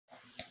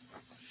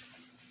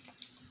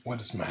What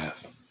is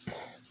math?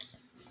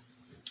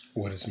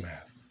 What is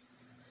math?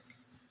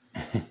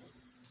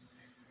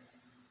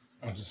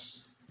 I'm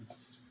just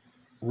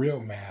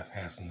real math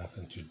has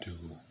nothing to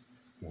do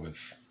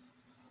with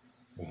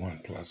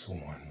 1 plus 1,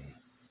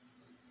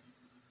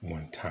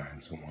 1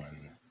 times 1,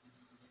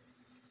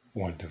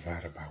 1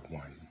 divided by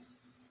 1,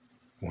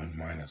 1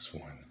 minus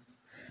 1.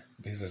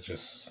 These are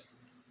just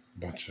a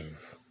bunch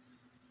of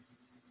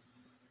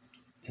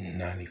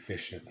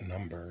non-efficient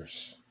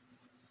numbers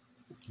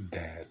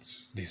that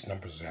these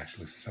numbers are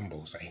actually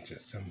symbols, ancient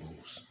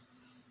symbols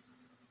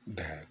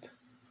that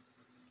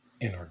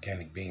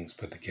inorganic beings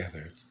put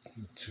together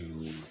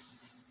to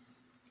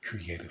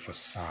create a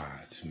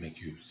facade to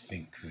make you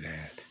think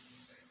that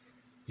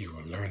you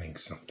are learning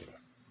something.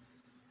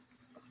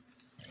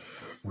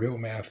 Real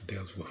math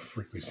deals with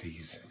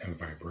frequencies and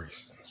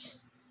vibrations.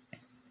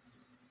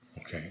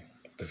 Okay,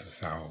 this is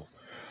how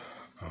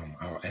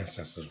our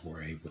ancestors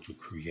were able to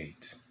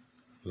create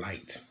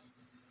light.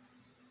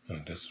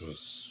 And this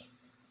was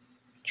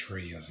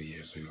trillions of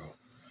years ago.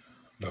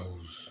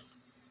 Those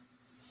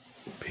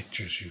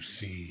pictures you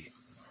see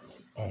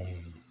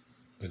on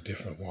the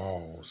different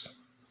walls,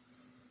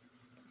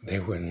 they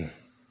were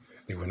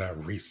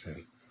not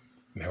recent.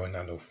 They were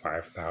not no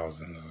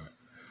 5,000 or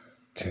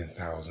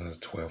 10,000 or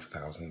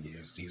 12,000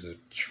 years. These are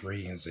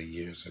trillions of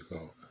years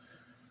ago.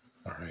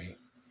 All right.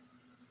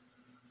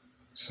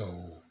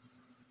 So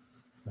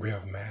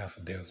real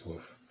math deals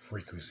with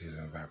frequencies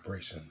and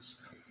vibrations,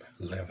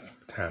 length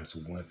times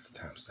width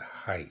times the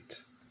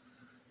height.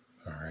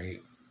 All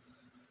right.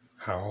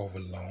 However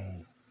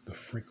long the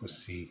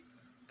frequency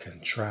can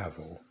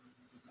travel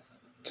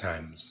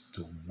times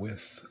the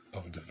width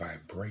of the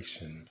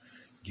vibration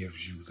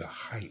gives you the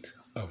height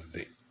of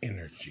the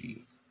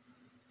energy.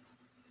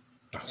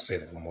 I'll say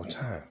that one more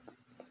time.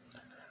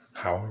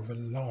 However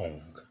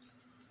long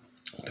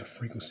the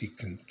frequency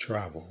can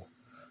travel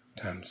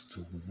times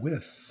the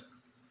width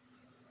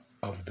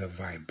of the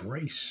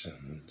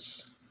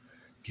vibrations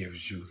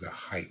gives you the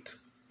height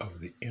of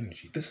the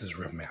energy. This is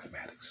real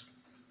mathematics.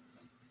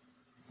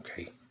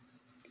 Okay,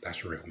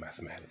 that's real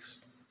mathematics.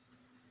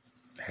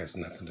 It has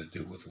nothing to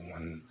do with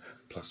 1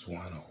 plus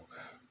 1 or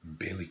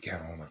Billy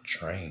got on a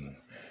train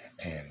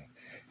and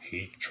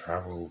he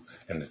traveled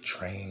and the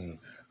train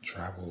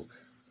traveled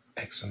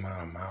X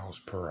amount of miles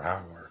per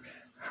hour.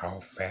 How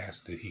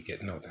fast did he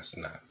get? No, that's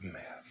not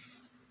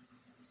math.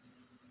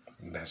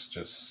 That's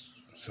just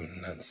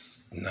some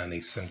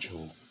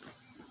non-essential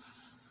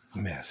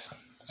mess.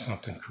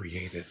 Something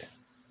created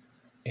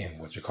in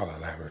what you call a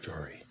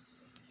laboratory.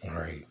 All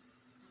right.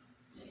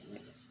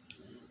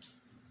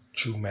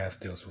 True math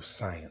deals with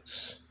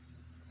science.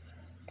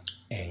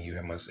 And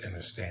you must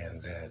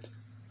understand that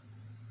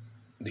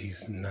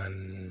these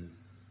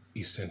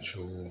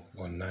non-essential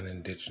or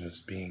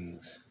non-indigenous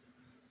beings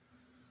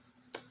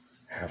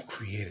have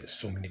created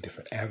so many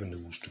different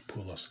avenues to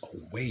pull us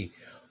away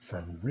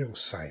from real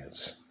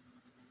science.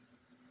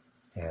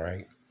 All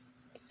right.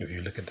 If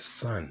you look at the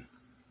sun,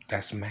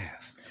 that's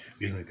math.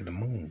 If you look at the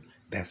moon,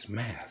 that's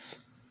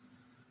math.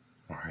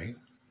 All right.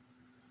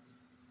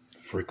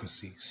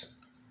 Frequencies,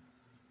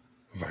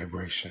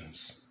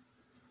 vibrations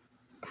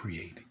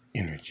create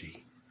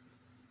energy.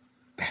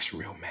 That's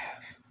real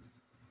math.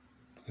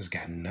 It's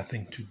got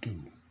nothing to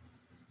do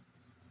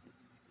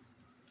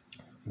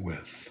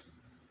with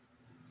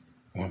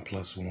 1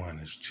 plus 1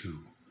 is 2.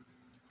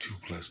 2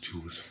 plus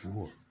 2 is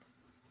 4.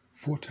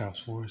 4 times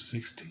 4 is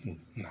 16.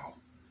 No.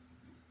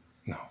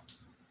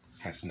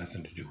 Has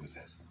nothing to do with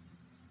this.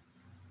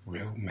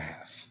 Real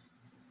math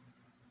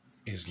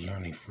is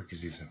learning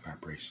frequencies and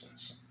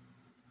vibrations.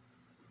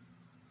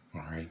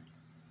 All right.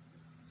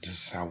 This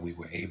is how we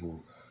were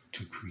able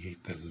to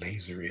create the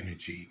laser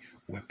energy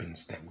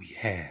weapons that we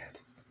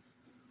had.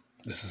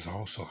 This is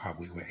also how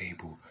we were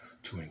able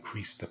to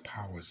increase the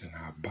powers in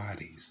our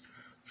bodies.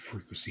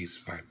 Frequencies,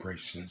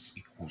 vibrations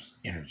equals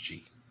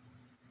energy.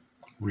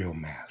 Real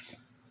math.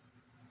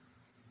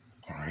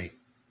 All right.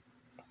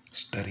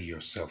 Study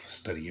yourself,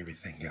 study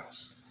everything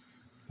else.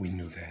 We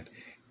knew that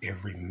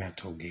every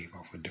metal gave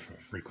off a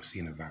different frequency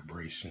and a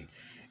vibration.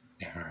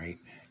 All right.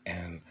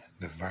 And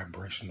the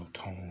vibrational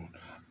tone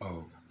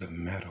of the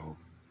metal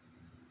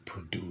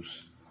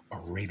produce a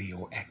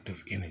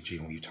radioactive energy.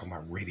 When you're talking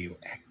about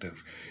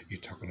radioactive, you're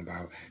talking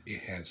about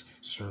it has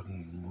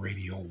certain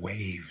radio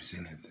waves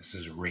in it. This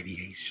is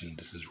radiation.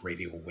 This is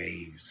radio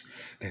waves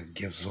that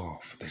gives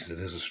off. This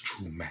is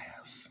true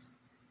math.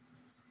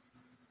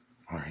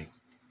 All right.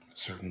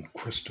 Certain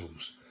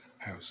crystals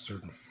have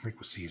certain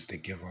frequencies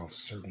that give off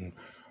certain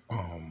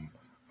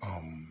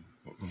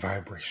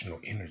vibrational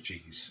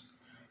energies.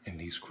 And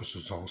these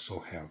crystals also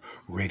have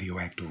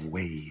radioactive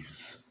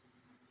waves.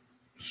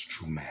 It's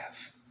true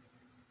math.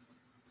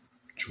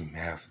 True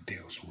math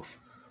deals with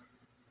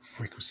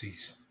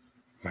frequencies,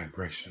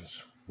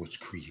 vibrations, which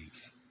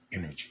creates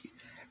energy.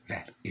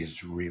 That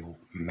is real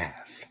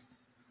math.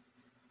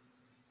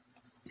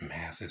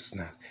 Math is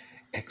not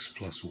X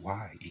plus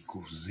Y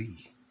equals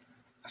Z.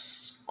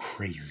 That's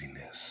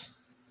craziness.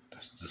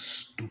 That's the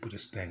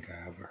stupidest thing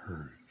I ever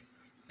heard.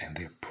 And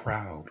they're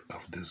proud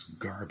of this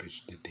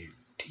garbage that they're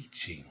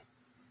teaching.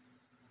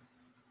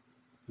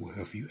 Well,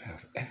 if you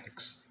have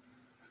X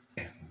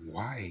and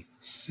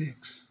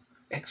Y6,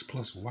 X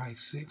plus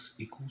Y6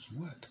 equals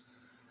what?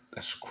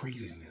 That's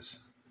craziness.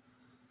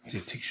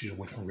 It takes you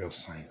away from real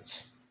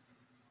science.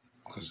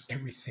 Because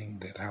everything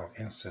that our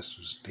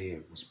ancestors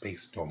did was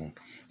based on,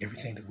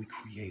 everything that we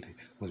created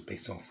was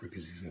based on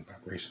frequencies and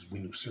vibrations. We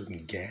knew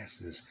certain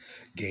gases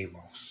gave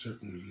off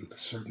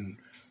certain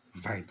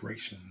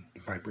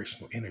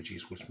vibrational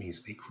energies, which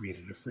means they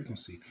created a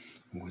frequency,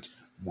 which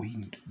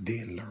we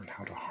then learned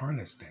how to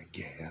harness that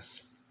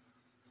gas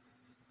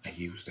and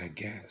use that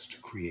gas to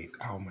create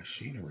our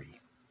machinery.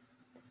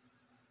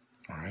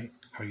 All right?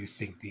 How do you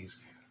think these,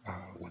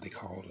 what they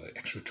call the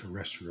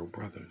extraterrestrial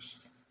brothers,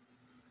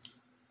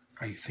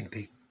 how you think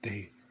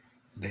they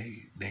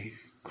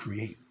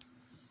create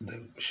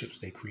the ships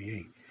they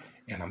create?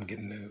 And I'm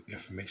getting the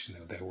information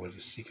out that what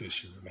is secret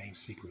should remain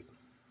secret.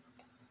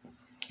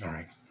 All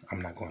right, I'm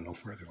not going no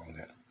further on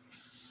that.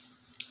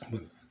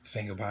 But the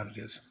thing about it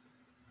is,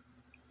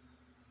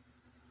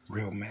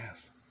 real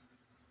math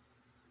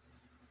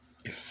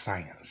is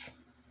science.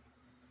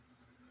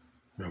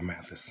 Real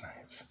math is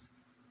science.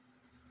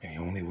 And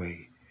the only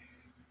way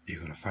you're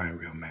going to find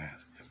real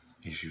math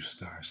is you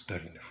start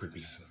studying the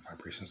frequencies and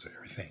vibrations of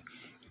everything.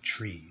 The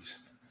trees,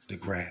 the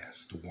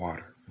grass, the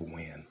water, the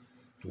wind.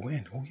 The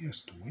wind, oh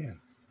yes, the wind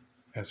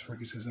has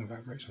frequencies and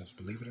vibrations,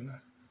 believe it or not.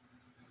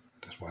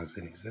 That's why it's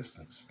in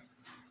existence.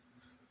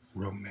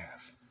 Real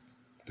math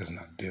does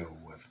not deal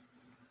with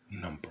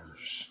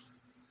numbers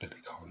that they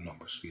call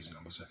numbers. These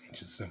numbers are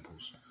ancient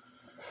symbols.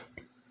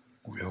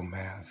 Real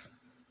math,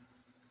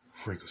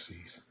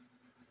 frequencies,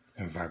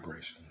 and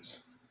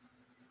vibrations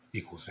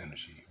equals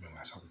energy. Remember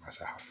I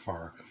said how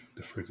far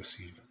the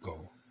frequency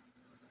go,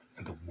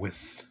 and the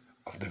width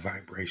of the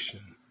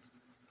vibration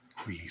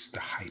creates the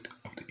height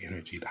of the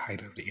energy. The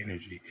height of the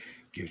energy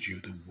gives you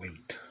the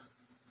weight.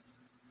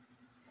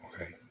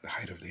 Okay, the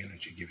height of the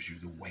energy gives you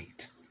the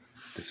weight.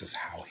 This is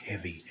how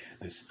heavy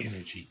this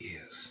energy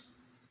is.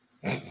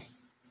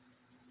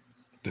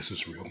 This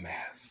is real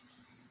math.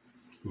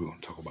 We're going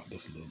to talk about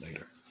this a little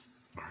later.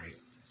 All right.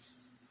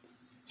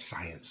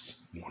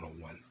 Science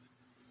 101.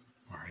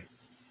 All right.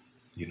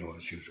 You know,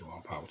 as usual,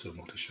 all power to the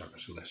multi-chakra,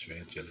 celestial,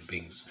 angelic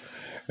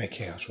beings. May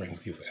chaos reign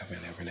with you forever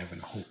and ever and ever.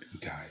 And I hope you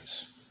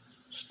guys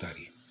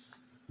study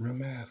real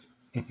math.